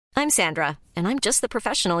I'm Sandra, and I'm just the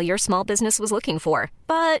professional your small business was looking for.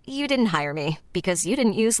 But you didn't hire me because you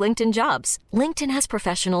didn't use LinkedIn Jobs. LinkedIn has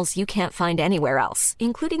professionals you can't find anywhere else,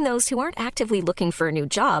 including those who aren't actively looking for a new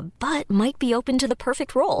job, but might be open to the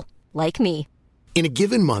perfect role, like me. In a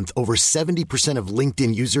given month, over 70% of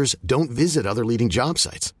LinkedIn users don't visit other leading job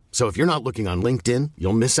sites. So if you're not looking on LinkedIn,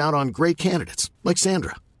 you'll miss out on great candidates like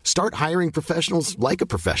Sandra. Start hiring professionals like a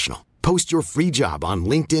professional. Post your free job on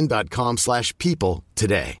linkedin.com/people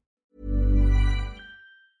today.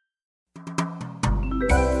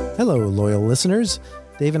 Hello, loyal listeners.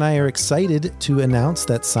 Dave and I are excited to announce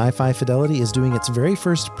that Sci-Fi Fidelity is doing its very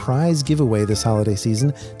first prize giveaway this holiday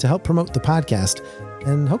season to help promote the podcast,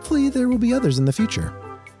 and hopefully there will be others in the future.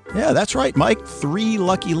 Yeah, that's right, Mike. 3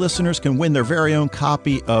 lucky listeners can win their very own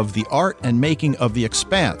copy of The Art and Making of The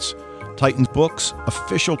Expanse, Titans Books'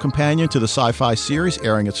 official companion to the sci-fi series,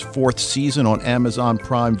 airing its 4th season on Amazon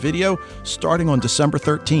Prime Video, starting on December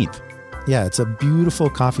 13th. Yeah, it's a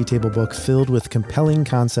beautiful coffee table book filled with compelling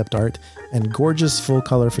concept art and gorgeous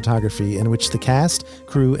full-color photography in which the cast,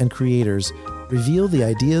 crew, and creators reveal the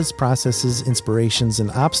ideas, processes, inspirations,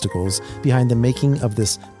 and obstacles behind the making of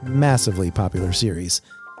this massively popular series.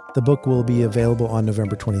 The book will be available on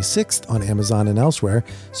November 26th on Amazon and elsewhere,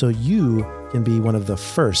 so you can be one of the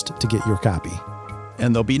first to get your copy.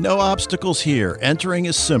 And there'll be no obstacles here. Entering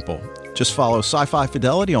is simple. Just follow Sci-Fi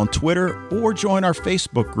Fidelity on Twitter or join our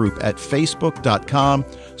Facebook group at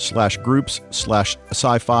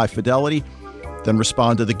facebook.com/groups/Sci-Fi Fidelity. Then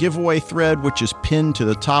respond to the giveaway thread, which is pinned to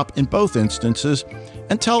the top in both instances,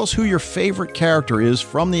 and tell us who your favorite character is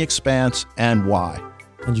from The Expanse and why.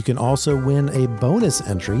 And you can also win a bonus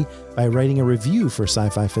entry by writing a review for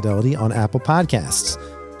Sci-Fi Fidelity on Apple Podcasts.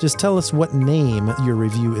 Just tell us what name your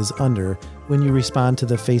review is under when you respond to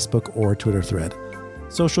the Facebook or Twitter thread.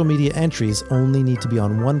 Social media entries only need to be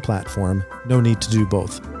on one platform. No need to do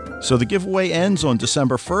both. So the giveaway ends on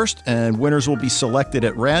December 1st, and winners will be selected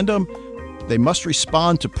at random. They must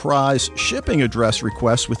respond to prize shipping address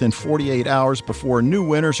requests within 48 hours before new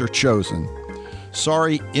winners are chosen.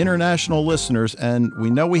 Sorry, international listeners, and we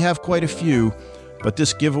know we have quite a few, but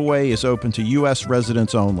this giveaway is open to U.S.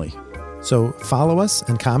 residents only. So follow us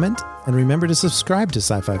and comment, and remember to subscribe to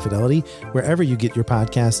Sci-Fi Fidelity wherever you get your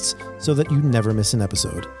podcasts so that you never miss an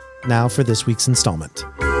episode. Now for this week's installment.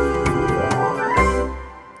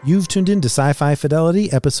 You've tuned in to Sci-Fi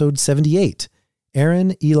Fidelity, episode 78,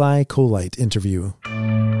 Aaron Eli Colite interview.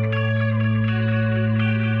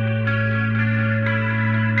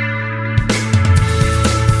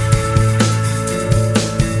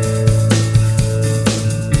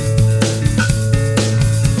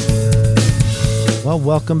 Well,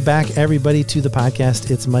 welcome back, everybody, to the podcast.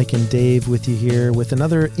 It's Mike and Dave with you here with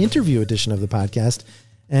another interview edition of the podcast.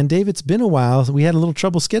 And Dave, it's been a while. We had a little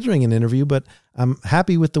trouble scheduling an interview, but I'm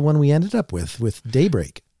happy with the one we ended up with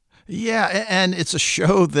Daybreak. Yeah, and it's a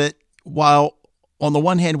show that, while on the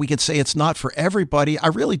one hand we could say it's not for everybody, I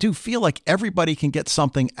really do feel like everybody can get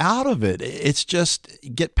something out of it. It's just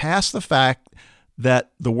get past the fact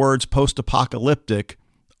that the words post-apocalyptic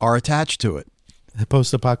are attached to it.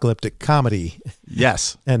 Post-apocalyptic comedy.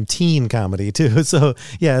 Yes. And teen comedy too. So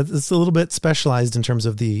yeah, it's a little bit specialized in terms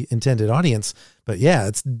of the intended audience, but yeah,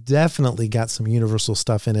 it's definitely got some universal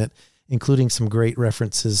stuff in it, including some great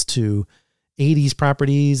references to 80s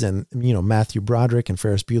properties and, you know, Matthew Broderick and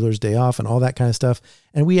Ferris Bueller's Day Off and all that kind of stuff.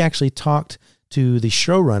 And we actually talked to the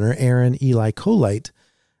showrunner, Aaron Eli Colite,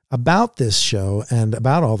 about this show and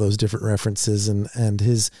about all those different references, and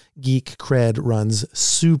his geek cred runs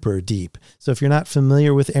super deep. So if you're not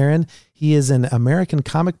familiar with Aaron, he is an American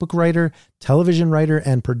comic book writer, television writer,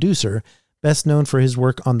 and producer, best known for his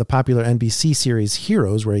work on the popular NBC series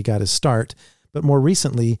Heroes, where he got his start, but more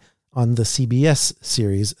recently on the CBS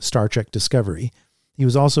series Star Trek Discovery. He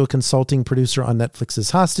was also a consulting producer on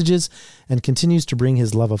Netflix's Hostages and continues to bring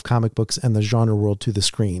his love of comic books and the genre world to the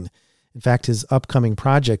screen. In fact, his upcoming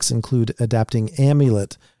projects include adapting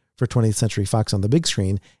Amulet for 20th Century Fox on the big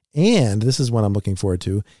screen, and this is what I'm looking forward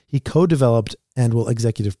to, he co-developed and will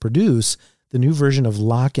executive produce the new version of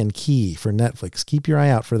Lock and Key for Netflix. Keep your eye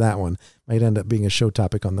out for that one. Might end up being a show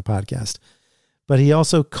topic on the podcast. But he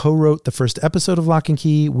also co-wrote the first episode of Lock and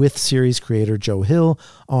Key with series creator Joe Hill,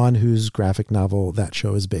 on whose graphic novel that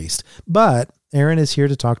show is based. But Aaron is here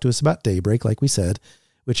to talk to us about Daybreak, like we said,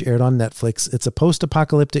 which aired on Netflix. It's a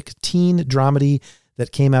post-apocalyptic teen dramedy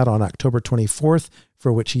that came out on October 24th,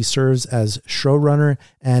 for which he serves as showrunner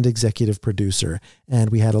and executive producer.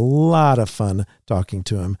 And we had a lot of fun talking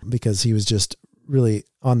to him because he was just really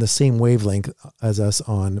on the same wavelength as us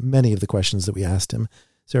on many of the questions that we asked him.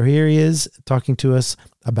 So here he is talking to us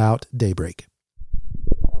about Daybreak.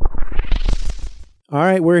 All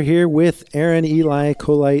right, we're here with Aaron Eli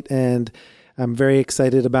Colite, and I'm very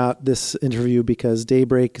excited about this interview because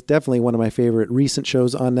Daybreak, definitely one of my favorite recent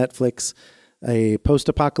shows on Netflix, a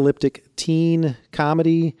post-apocalyptic teen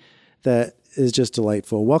comedy that is just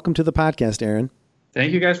delightful. Welcome to the podcast, Aaron.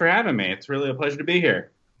 Thank you guys for having me. It's really a pleasure to be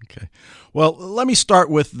here. Okay. Well, let me start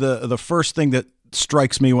with the first thing that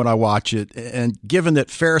strikes me when I watch it. And given that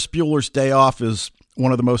Ferris Bueller's Day Off is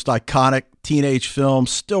one of the most iconic teenage films,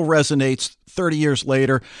 still resonates 30 years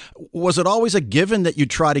later, was it always a given that you'd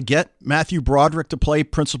try to get Matthew Broderick to play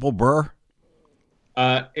Principal Burr?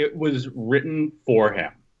 It was written for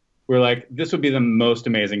him. We're like, this would be the most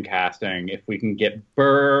amazing casting if we can get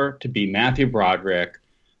Burr to be Matthew Broderick.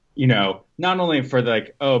 You know, not only for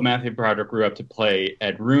Matthew Broderick grew up to play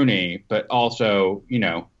Ed Rooney, but also,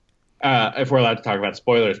 if we're allowed to talk about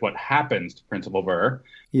spoilers, what happens to Principal Burr.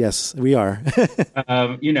 Yes, we are.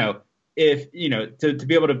 To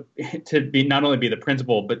be able to be not only be the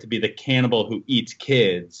principal, but to be the cannibal who eats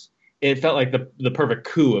kids, it felt like the perfect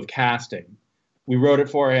coup of casting. We wrote it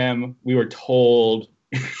for him. We were told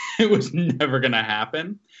it was never going to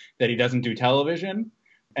happen, that he doesn't do television.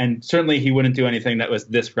 And certainly he wouldn't do anything that was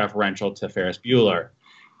this referential to Ferris Bueller.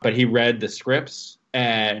 But he read the scripts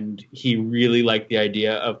and he really liked the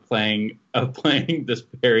idea of playing this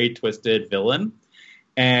very twisted villain.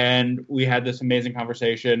 And we had this amazing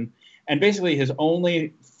conversation. And basically his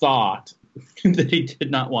only thought that he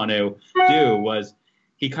did not want to do was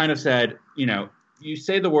he kind of said, you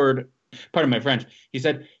say the word, pardon my French, he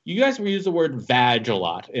said, you guys will use the word vag a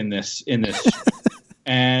lot in this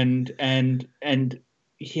and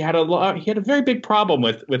he had a very big problem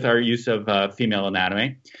with our use of female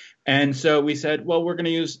anatomy. And so we said, well, we're going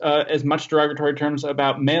to use as much derogatory terms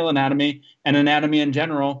about male anatomy and anatomy in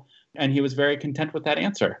general. And he was very content with that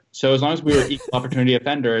answer. So as long as we were equal opportunity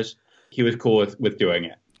offenders, he was cool with doing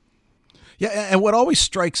it. Yeah, and what always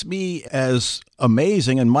strikes me as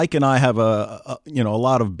amazing, and Mike and I have a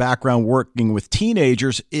lot of background working with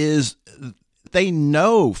teenagers, is they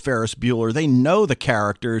know Ferris Bueller, they know the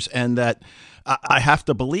characters, and that I have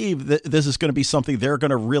to believe that this is going to be something they're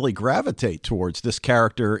going to really gravitate towards, this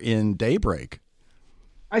character in Daybreak.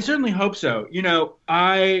 I certainly hope so.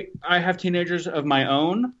 I have teenagers of my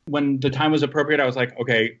own. When the time was appropriate, I was like,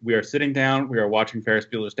 okay, we are sitting down. We are watching Ferris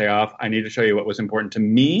Bueller's Day Off. I need to show you what was important to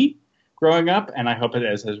me growing up, and I hope it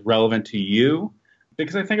is as relevant to you,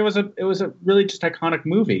 because I think it was a really just iconic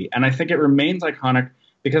movie, and I think it remains iconic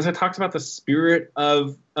because it talks about the spirit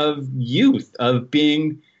of youth, of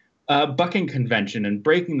being bucking convention and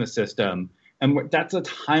breaking the system, and that's a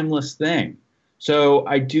timeless thing. So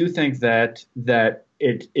I do think that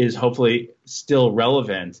it is hopefully still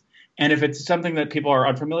relevant. And if it's something that people are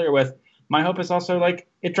unfamiliar with, my hope is also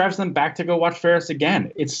it drives them back to go watch Ferris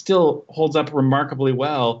again. It still holds up remarkably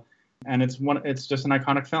well. And it's just an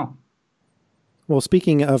iconic film. Well,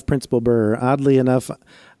 speaking of Principal Burr, oddly enough,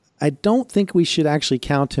 I don't think we should actually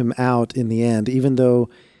count him out in the end, even though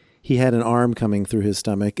he had an arm coming through his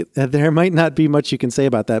stomach. There might not be much you can say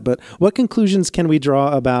about that, but what conclusions can we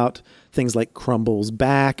draw about things like Crumble's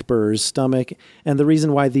back, Burr's stomach, and the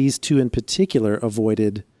reason why these two in particular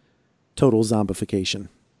avoided total zombification?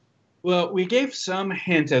 Well, we gave some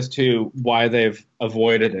hint as to why they've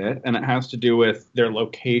avoided it, and it has to do with their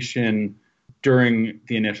location during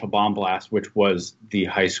the initial bomb blast, which was the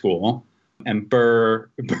high school. And Burr's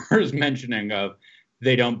mentioning of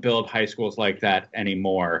they don't build high schools like that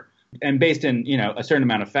anymore. And based in, a certain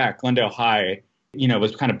amount of fact, Glendale High,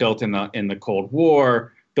 was kind of built in the Cold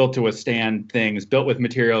War, built to withstand things, built with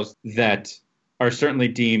materials that are certainly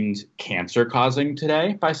deemed cancer-causing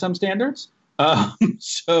today by some standards.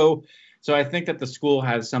 So I think that the school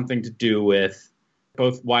has something to do with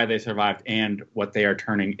both why they survived and what they are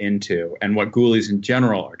turning into, and what ghoulies in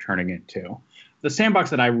general are turning into. The sandbox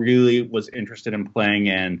that I really was interested in playing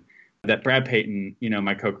in, that Brad Payton,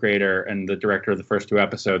 my co-creator and the director of the first two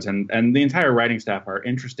episodes, and the entire writing staff are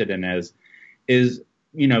interested in, is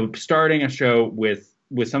starting a show with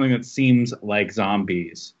something that seems like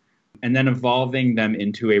zombies, and then evolving them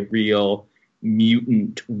into a real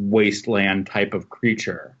mutant wasteland type of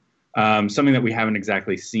creature, something that we haven't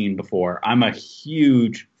exactly seen before. I'm a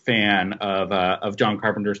huge fan of John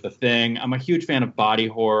Carpenter's The Thing. I'm a huge fan of body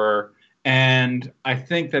horror, and I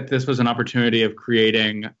think that this was an opportunity of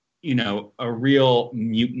creating a real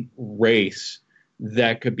mutant race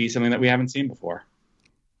that could be something that we haven't seen before.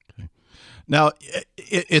 Okay. Now,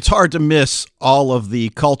 it's hard to miss all of the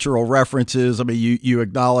cultural references. I mean, you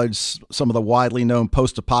acknowledge some of the widely known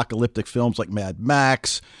post-apocalyptic films like Mad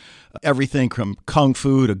Max, everything from Kung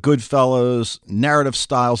Fu to Goodfellas. Narrative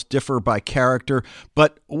styles differ by character.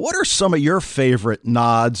 But what are some of your favorite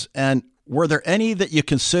nods, and Were there any that you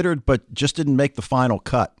considered but just didn't make the final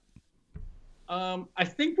cut? I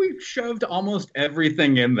think we've shoved almost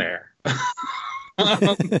everything in there.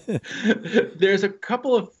 There's a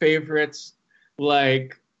couple of favorites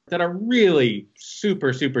like that are really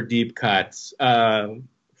super, super deep cuts.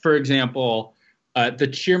 For example, the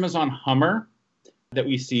Cheermazon Hummer that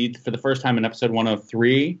we see for the first time in episode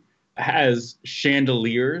 103 has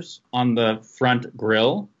chandeliers on the front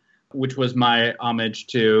grille, which was my homage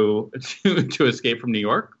to Escape from New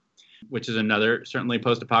York, which is another certainly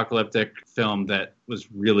post-apocalyptic film that was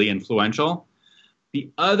really influential. The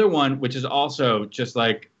other one, which is also just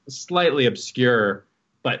like slightly obscure,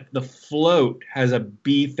 but the float has a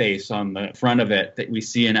bee face on the front of it that we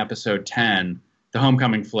see in episode 10, the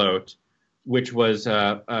Homecoming float, which was,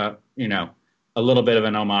 a little bit of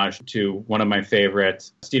an homage to one of my favorite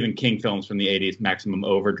Stephen King films from the 80s, Maximum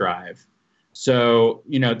Overdrive. So,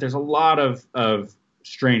 there's a lot of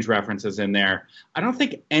strange references in there. I don't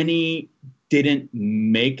think any didn't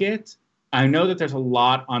make it. I know that there's a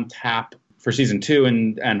lot on tap for season 2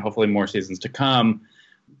 and hopefully more seasons to come.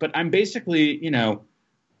 But I'm basically,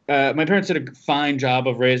 my parents did a fine job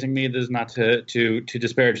of raising me. This is not to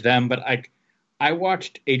disparage them, but I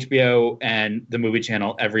watched HBO and the Movie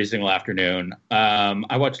Channel every single afternoon.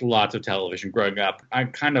 I watched lots of television growing up.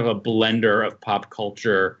 I'm kind of a blender of pop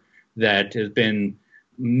culture that has been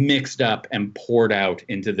mixed up and poured out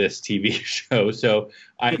into this TV show. So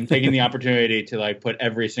I'm taking the opportunity to put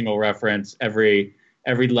every single reference, every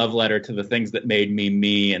love letter to the things that made me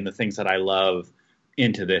me and the things that I love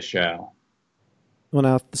into this show. Well,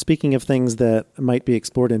 now, speaking of things that might be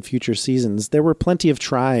explored in future seasons, there were plenty of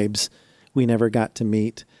tribes we never got to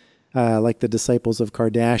meet, like the Disciples of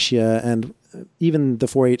Cardassia, and even the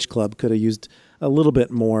 4-H Club could have used a little bit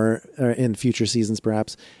more in future seasons,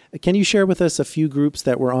 perhaps. Can you share with us a few groups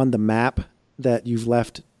that were on the map that you've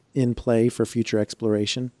left in play for future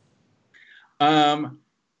exploration?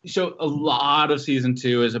 So a lot of season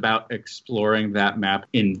 2 is about exploring that map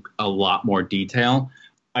in a lot more detail.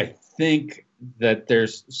 I think that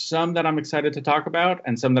there's some that I'm excited to talk about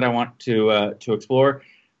and some that I want to explore.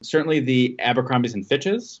 Certainly the Abercrombies and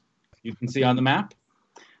Fitches you can see on the map.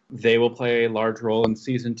 They will play a large role in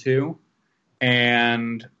season 2.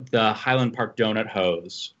 And the Highland Park Donut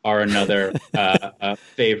Hoes are another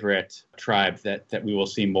favorite tribe that we will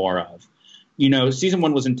see more of. Season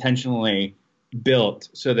 1 was intentionally built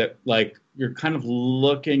so that you're kind of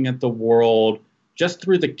looking at the world just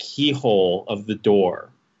through the keyhole of the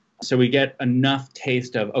door. So we get enough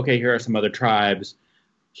taste of, okay, here are some other tribes.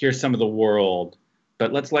 Here's some of the world.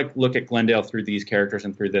 But let's look at Glendale through these characters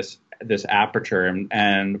and through this aperture.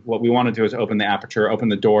 And what we want to do is open the aperture, open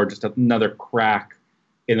the door, just another crack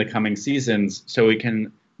in the coming seasons so we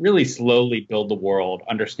can really slowly build the world,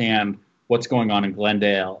 understand what's going on in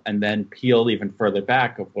Glendale, and then peel even further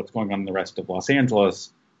back of what's going on in the rest of Los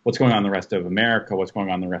Angeles, what's going on in the rest of America, what's going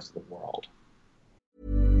on in the rest of the world.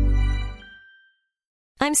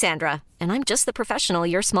 I'm Sandra, and I'm just the professional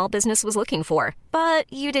your small business was looking for. But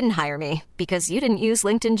you didn't hire me because you didn't use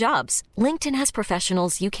LinkedIn Jobs. LinkedIn has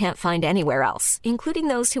professionals you can't find anywhere else, including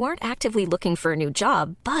those who aren't actively looking for a new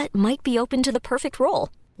job, but might be open to the perfect role,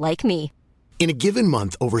 like me. In a given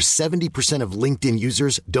month, over 70% of LinkedIn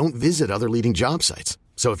users don't visit other leading job sites.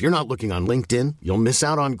 So if you're not looking on LinkedIn, you'll miss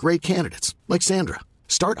out on great candidates like Sandra.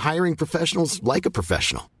 Start hiring professionals like a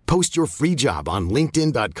professional. Post your free job on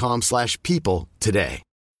linkedin.com/people today.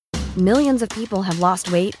 Millions of people have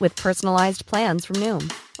lost weight with personalized plans from Noom.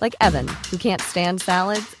 Like Evan, who can't stand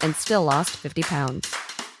salads and still lost 50 pounds.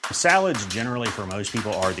 Salads generally for most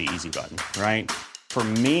people are the easy button, right? For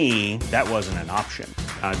me, that wasn't an option.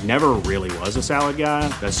 I never really was a salad guy.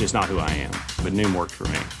 That's just not who I am. But Noom worked for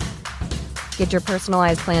me. Get your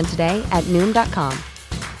personalized plan today at Noom.com.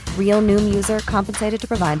 Real Noom user compensated to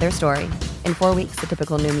provide their story. In 4 weeks, the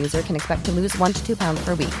typical Noom user can expect to lose 1 to 2 pounds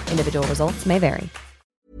per week. Individual results may vary.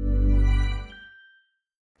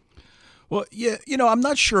 Well, yeah, I'm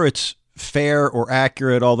not sure it's fair or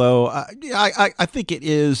accurate, although I think it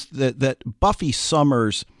is that Buffy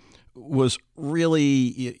Summers was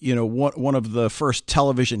really, one of the first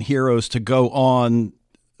television heroes to go on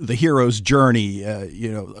the hero's journey,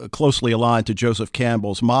 closely aligned to Joseph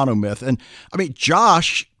Campbell's monomyth. And I mean,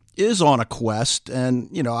 Josh is on a quest, and,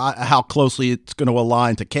 how closely it's going to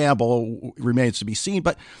align to Campbell remains to be seen.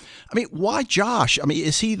 But I mean, why Josh? I mean,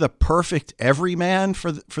 is he the perfect everyman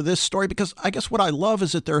for this story? Because I guess what I love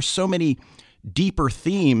is that there are so many deeper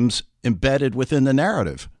themes embedded within the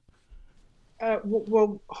narrative.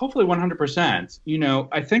 Well, hopefully 100%.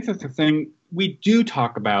 I think that the thing we do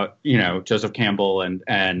talk about, Joseph Campbell and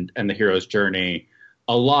the hero's journey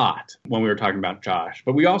a lot when we were talking about Josh.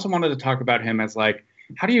 But we also wanted to talk about him as like,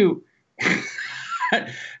 how do you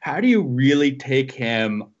really take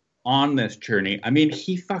him on this journey? I mean,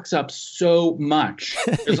 he fucks up so much.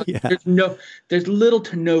 There's little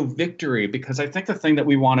to no victory, because I think the thing that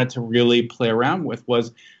we wanted to really play around with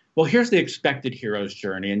was, well, here's the expected hero's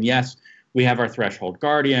journey. And yes, we have our Threshold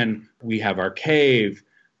Guardian, we have our cave.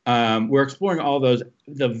 We're exploring all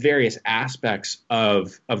the various aspects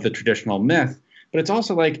of the traditional myth, but it's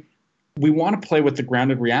also like, we want to play with the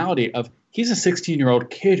grounded reality of, he's a 16-year-old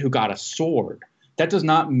kid who got a sword. That does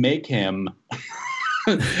not make him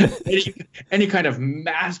any kind of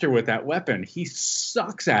master with that weapon. He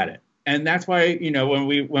sucks at it. And that's why,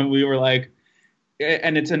 when we were like,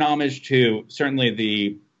 and it's an homage to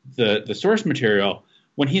certainly the source material,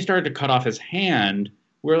 when he started to cut off his hand,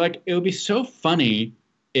 we were like, it would be so funny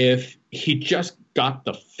if he just got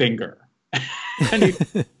the finger. and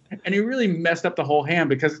he really messed up the whole hand,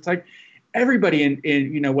 because it's like, everybody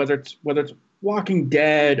in whether it's Walking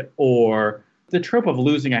Dead or the trope of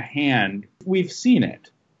losing a hand, we've seen it.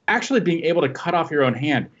 Actually being able to cut off your own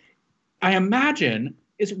hand, I imagine,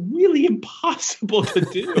 is really impossible to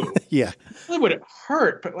do. Yeah. It really would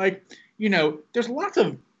hurt, but there's lots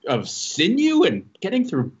of sinew and getting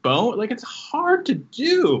through bone. Like, it's hard to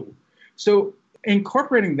do. So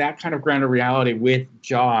incorporating that kind of grounded reality with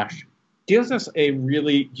Josh gives us a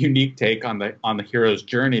really unique take on the hero's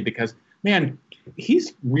journey, because, man,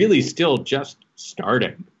 he's really still just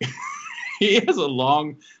starting. He has a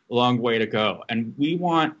long, long way to go, and we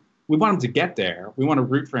want him to get there. We want to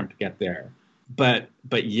root for him to get there. But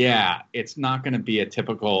yeah, it's not going to be a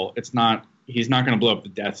typical. He's not going to blow up the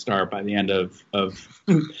Death Star by the end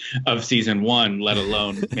of season 1, let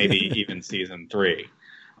alone maybe even season 3.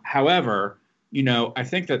 However, I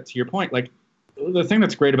think that, to your point, like, the thing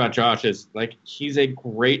that's great about Josh is, like, he's a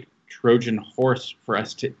great Trojan horse for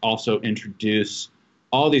us to also introduce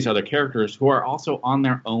all these other characters who are also on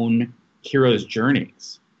their own heroes'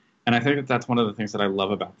 journeys. And I think that that's one of the things that I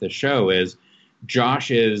love about this show is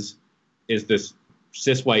Josh is this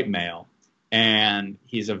cis white male, and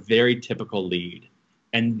he's a very typical lead.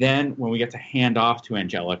 And then when we get to hand off to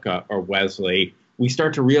Angelica or Wesley, we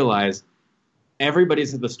start to realize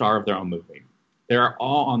everybody's the star of their own movie. They're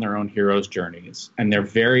all on their own heroes' journeys, and they're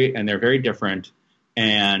very different,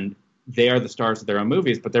 and they are the stars of their own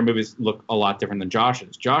movies, but their movies look a lot different than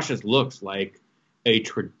Josh's. Josh's looks like a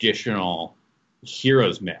traditional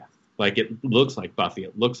heroes myth. Like, it looks like Buffy.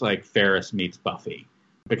 It looks like Ferris meets Buffy,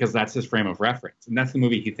 because that's his frame of reference. And that's the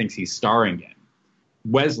movie he thinks he's starring in.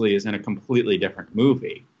 Wesley is in a completely different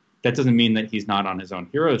movie. That doesn't mean that he's not on his own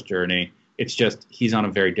hero's journey. It's just he's on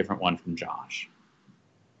a very different one from Josh.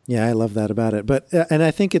 Yeah, I love that about it. But and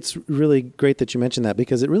I think it's really great that you mentioned that,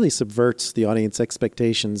 because it really subverts the audience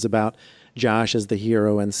expectations about Josh as the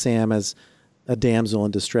hero and Sam as a damsel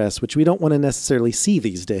in distress, which we don't want to necessarily see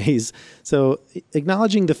these days. So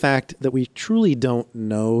acknowledging the fact that we truly don't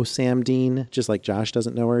know Sam Dean, just like Josh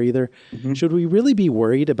doesn't know her either, should we really be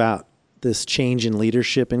worried about this change in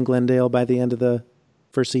leadership in Glendale by the end of the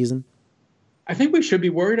first season? I think we should be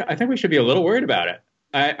worried. I think we should be a little worried about it.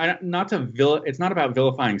 It's not about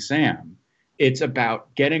vilifying Sam. It's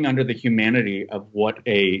about getting under the humanity of what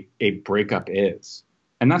a breakup is.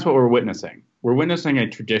 And that's what we're witnessing. We're witnessing a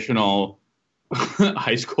traditional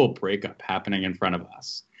high school breakup happening in front of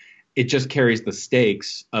us. It just carries the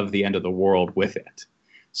stakes of the end of the world with it.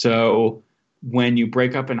 So when you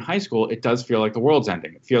break up in high school, it does feel like the world's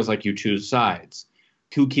ending. It feels like you choose sides.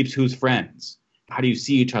 Who keeps whose friends? How do you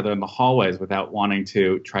see each other in the hallways without wanting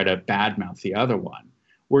to try to badmouth the other one?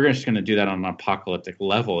 We're just going to do that on an apocalyptic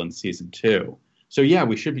level in season 2. So yeah,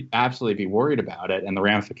 we should absolutely be worried about it and the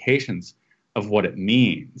ramifications of what it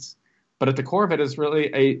means. But at the core of it is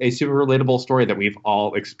really a super relatable story that we've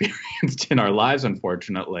all experienced in our lives,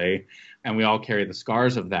 unfortunately. And we all carry the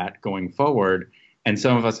scars of that going forward. And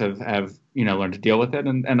some of us have learned to deal with it.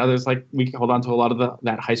 And others, like, we can hold on to a lot of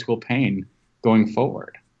that high school pain going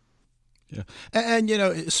forward. Yeah.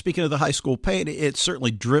 And, speaking of the high school pain, it's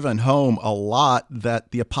certainly driven home a lot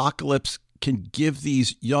that the apocalypse can give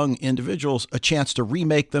these young individuals a chance to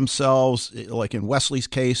remake themselves, like in Wesley's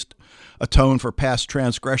case, atone for past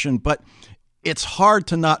transgression. But it's hard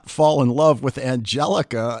to not fall in love with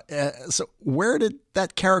Angelica. So where did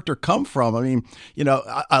that character come from? I mean,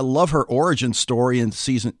 I love her origin story in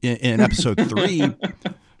episode 3.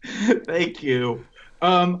 Thank you.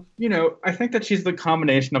 I think that she's the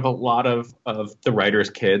combination of a lot of the writer's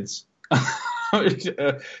kids,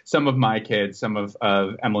 some of my kids, some of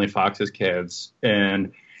Emily Fox's kids.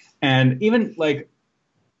 And even like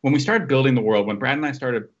when we started building the world, when Brad and I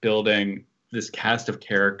started building this cast of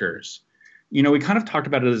characters, we kind of talked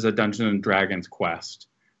about it as a Dungeons and Dragons quest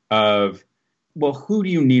of, well, who do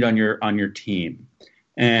you need on your team?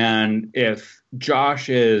 And if Josh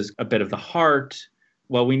is a bit of the heart,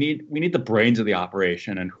 well, we need the brains of the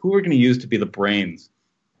operation, and who we're going to use to be the brains.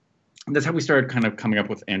 And that's how we started kind of coming up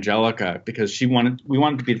with Angelica, because we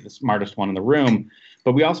wanted to be the smartest one in the room,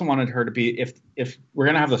 but we also wanted her to be, if we're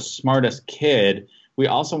going to have the smartest kid, we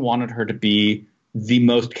also wanted her to be the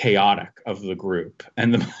most chaotic of the group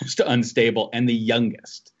and the most unstable and the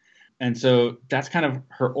youngest. And so that's kind of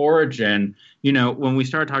her origin. When we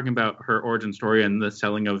started talking about her origin story and the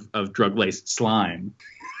selling of drug-laced slime,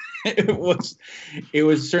 it was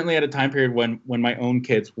certainly at a time period when my own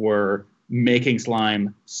kids were making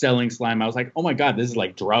slime, selling slime. I was like, oh my God, this is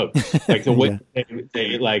like drugs. Like the way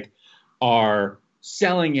they like are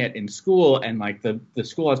selling it in school, and like the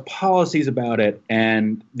school has policies about it,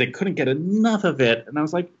 and they couldn't get enough of it. And I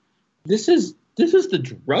was like, this is the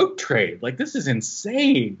drug trade. Like, this is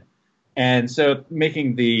insane. And so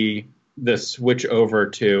making the switch over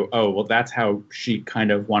to, oh, well, that's how she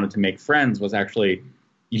kind of wanted to make friends, was actually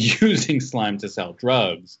using slime to sell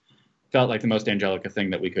drugs, felt like the most Angelica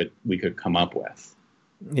thing that we could come up with.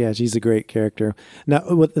 Yeah, she's a great character. Now,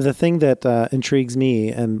 the thing that intrigues me,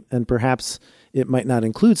 and perhaps it might not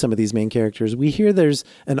include some of these main characters, we hear there's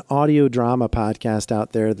an audio drama podcast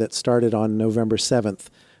out there that started on November 7th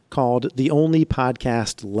called The Only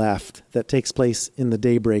Podcast Left, that takes place in the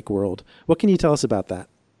Daybreak world. What can you tell us about that?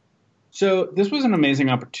 So this was an amazing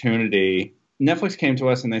opportunity. Netflix came to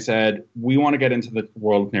us and they said, we want to get into the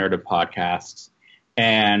world of narrative podcasts.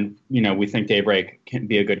 And, we think Daybreak can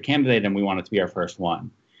be a good candidate, and we want it to be our first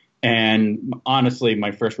one. And honestly,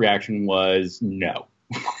 my first reaction was no.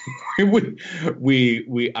 I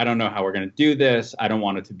don't know how we're going to do this. I don't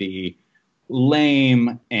want it to be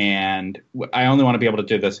lame, and I only want to be able to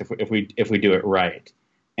do this if we do it right.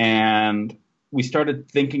 And we started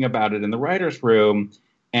thinking about it in the writer's room,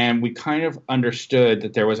 and we kind of understood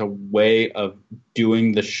that there was a way of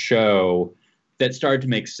doing the show that started to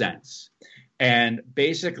make sense. And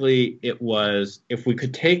basically it was, if we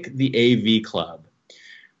could take the AV Club,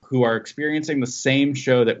 who are experiencing the same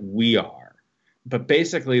show that we are, but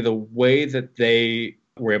basically the way that they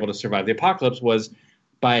were able to survive the apocalypse was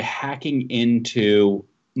by hacking into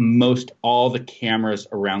most all the cameras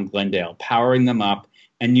around Glendale, powering them up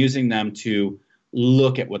and using them to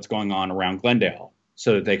look at what's going on around Glendale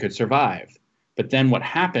so that they could survive. But then what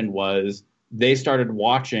happened was they started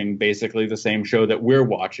watching basically the same show that we're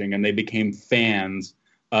watching, and they became fans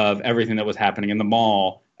of everything that was happening in the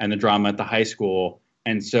mall and the drama at the high school.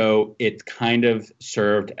 And so it kind of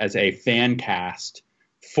served as a fan cast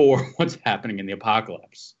for what's happening in the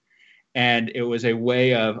apocalypse. And it was a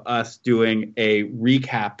way of us doing a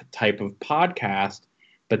recap type of podcast,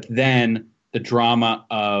 but then the drama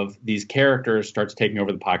of these characters starts taking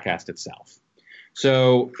over the podcast itself.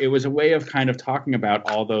 So it was a way of kind of talking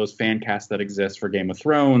about all those fan casts that exist for Game of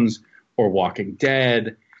Thrones or Walking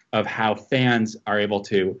Dead, of how fans are able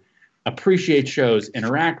to appreciate shows,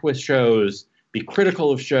 interact with shows, be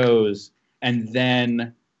critical of shows, and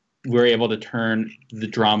then we're able to turn the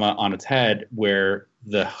drama on its head, where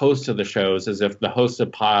the hosts of the shows, as if the hosts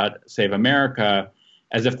of Pod Save America,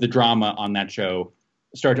 as if the drama on that show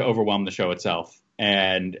started to overwhelm the show itself,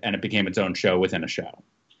 and it became its own show within a show.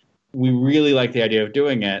 We really liked the idea of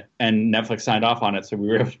doing it, and Netflix signed off on it, so we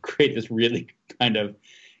were able to create this really kind of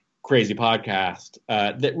crazy podcast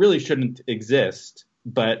that really shouldn't exist,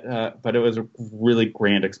 but it was a really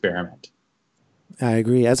grand experiment. I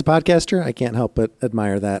agree. As a podcaster, I can't help but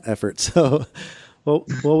admire that effort. So, well,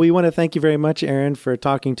 we want to thank you very much, Aaron, for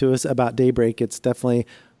talking to us about Daybreak. It's definitely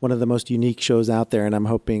one of the most unique shows out there, and I'm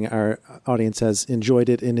hoping our audience has enjoyed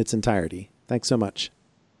it in its entirety. Thanks so much.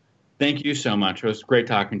 Thank you so much. It was great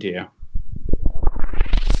talking to you.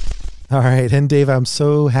 All right. And Dave, I'm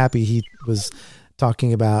so happy he was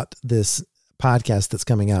talking about this podcast that's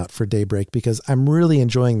coming out for Daybreak, because I'm really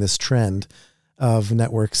enjoying this trend of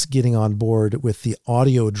networks getting on board with the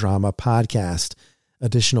audio drama podcast,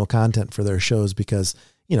 additional content for their shows, because,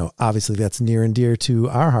 obviously that's near and dear to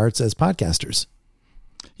our hearts as podcasters.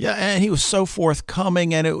 Yeah, and he was so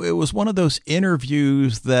forthcoming, and it was one of those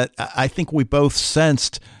interviews that I think we both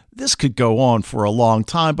sensed this could go on for a long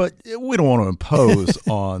time, but we don't want to impose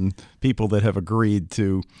on people that have agreed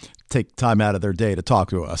to take time out of their day to talk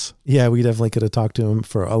to us. Yeah, we definitely could have talked to him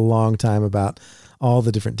for a long time about all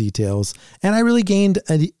the different details. And I really gained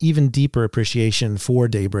an even deeper appreciation for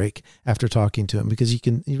Daybreak after talking to him, because he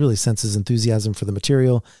really sense his enthusiasm for the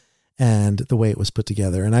material and the way it was put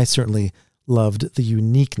together. And I certainly loved the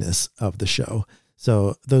uniqueness of the show.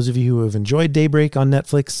 So those of you who have enjoyed Daybreak on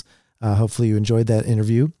Netflix, hopefully you enjoyed that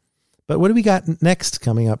interview. But what do we got next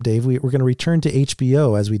coming up, Dave? We're going to return to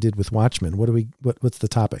HBO as we did with Watchmen. What's the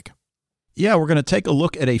topic? Yeah, we're going to take a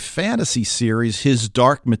look at a fantasy series, His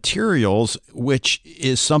Dark Materials, which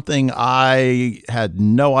is something I had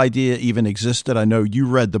no idea even existed. I know you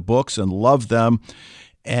read the books and loved them,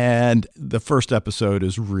 and the first episode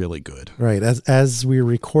is really good. Right. As we're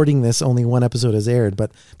recording this, only one episode has aired,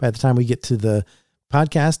 but by the time we get to the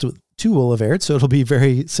podcast, two will have aired, so it'll be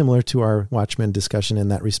very similar to our Watchmen discussion in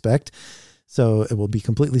that respect. So it will be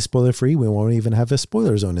completely spoiler-free. We won't even have a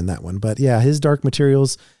spoiler zone in that one. But yeah, His Dark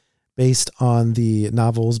Materials, based on the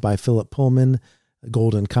novels by Philip Pullman,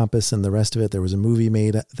 Golden Compass, and the rest of it. There was a movie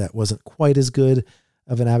made that wasn't quite as good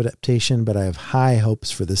of an adaptation, but I have high hopes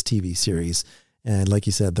for this TV series. And like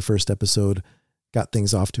you said, the first episode got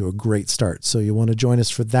things off to a great start. So you'll want to join us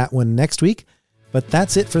for that one next week. But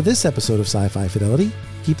that's it for this episode of Sci-Fi Fidelity.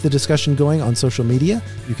 Keep the discussion going on social media.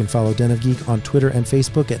 You can follow Den of Geek on Twitter and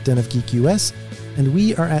Facebook at Den of Geek US, and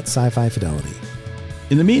we are at Sci-Fi Fidelity.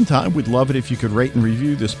 In the meantime, we'd love it if you could rate and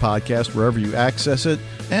review this podcast wherever you access it,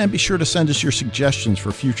 and be sure to send us your suggestions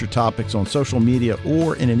for future topics on social media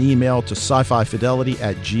or in an email to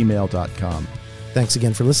sci-fifidelity@gmail.com. Thanks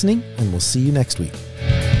again for listening, and we'll see you next week.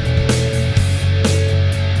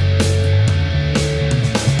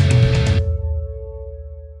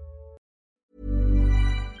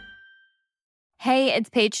 Hey, it's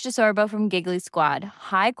Paige DeSorbo from Giggly Squad.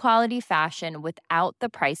 High quality fashion without the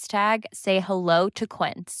price tag. Say hello to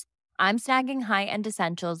Quince. I'm snagging high-end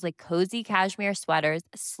essentials like cozy cashmere sweaters,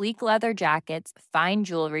 sleek leather jackets, fine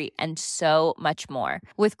jewelry, and so much more.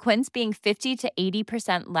 With Quince being 50 to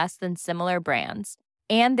 80% less than similar brands.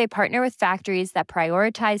 And they partner with factories that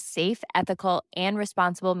prioritize safe, ethical, and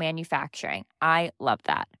responsible manufacturing. I love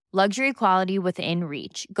that. Luxury quality within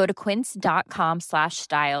reach. Go to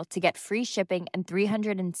quince.com/style to get free shipping and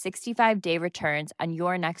 365-day returns on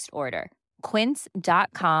your next order.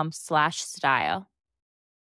 Quince.com/style.